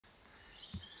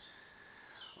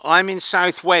I'm in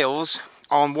South Wales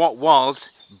on what was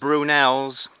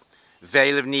Brunel's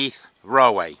Vale of Neath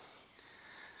railway,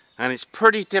 and it's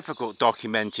pretty difficult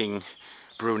documenting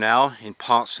Brunel in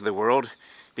parts of the world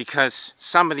because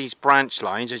some of these branch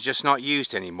lines are just not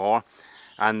used anymore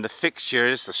and the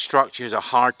fixtures, the structures are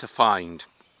hard to find.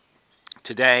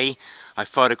 Today I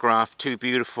photographed two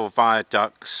beautiful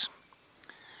viaducts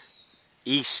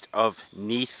east of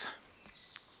Neath,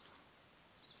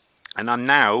 and I'm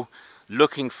now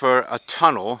looking for a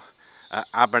tunnel at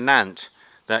Abernant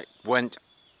that went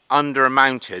under a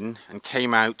mountain and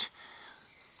came out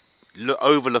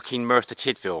overlooking Merthyr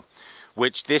Tydfil,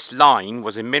 which this line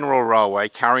was a mineral railway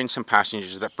carrying some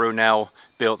passengers that Brunel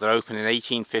built, that opened in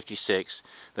 1856,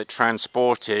 that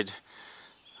transported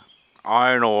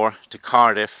iron ore to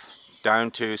Cardiff,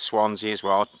 down to Swansea as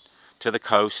well, to the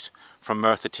coast from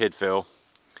Merthyr Tydfil.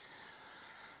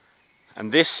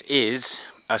 And this is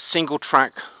a single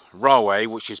track railway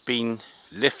which has been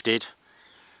lifted,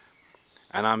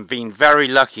 and I'm being very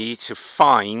lucky to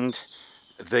find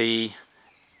the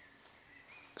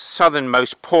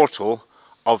southernmost portal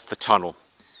of the tunnel.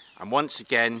 And once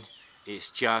again,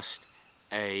 it's just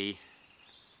a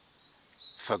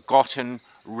forgotten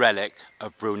relic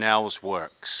of Brunel's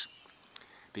works,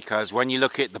 because when you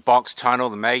look at the box tunnel,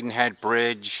 the Maidenhead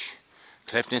Bridge,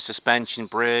 Clifton Suspension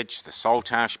Bridge, the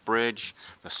Saltash Bridge,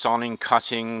 the Sonning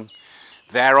Cutting,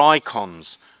 they're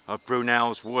icons of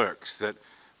Brunel's works that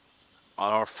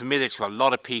are familiar to a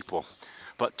lot of people.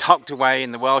 But tucked away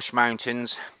in the Welsh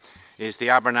mountains is the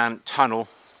Abernant tunnel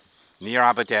near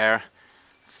Aberdare,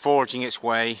 forging its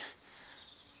way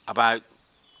about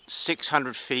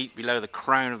 600 feet below the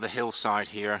crown of the hillside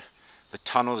here. The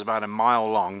tunnel is about a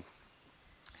mile long,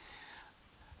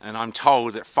 and I'm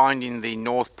told that finding the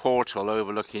north portal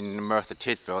overlooking Merthyr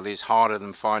Tydfil is harder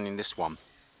than finding this one.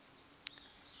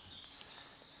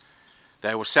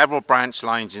 There were several branch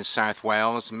lines in South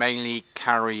Wales, mainly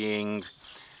carrying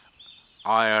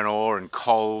iron ore and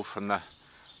coal from the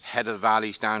head of the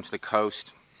valleys down to the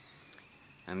coast.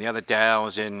 And the other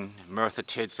dales in Merthyr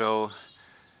Tydfil,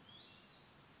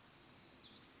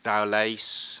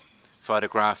 Dowlace,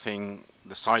 photographing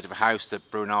the site of a house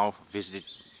that Brunel visited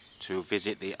to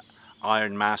visit the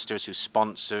iron masters who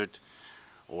sponsored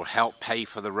or helped pay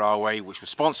for the railway, which was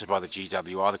sponsored by the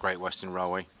GWR, the Great Western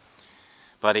Railway.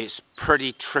 But it's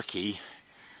pretty tricky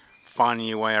finding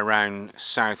your way around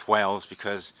South Wales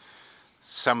because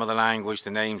some of the language, the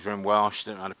names are in Welsh,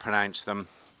 don't know how to pronounce them.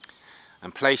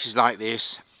 And places like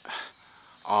this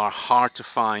are hard to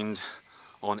find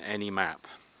on any map.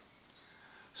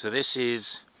 So this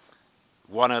is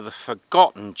one of the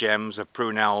forgotten gems of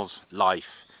Brunel's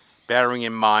life, bearing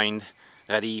in mind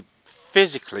that he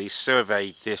physically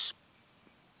surveyed this,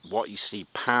 what you see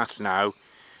path now.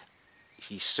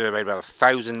 He surveyed about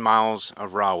 1,000 miles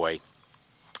of railway,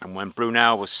 and when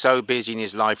Brunel was so busy in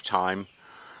his lifetime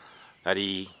that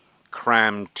he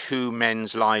crammed two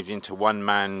men's lives into one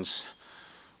man's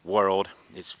world,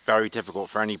 it's very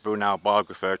difficult for any Brunel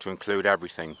biographer to include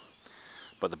everything.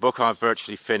 But the book I've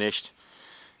virtually finished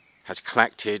has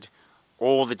collected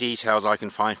all the details I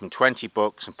can find from 20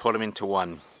 books and put them into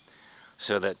one,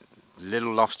 so that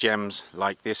little lost gems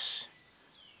like this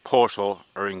portal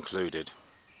are included.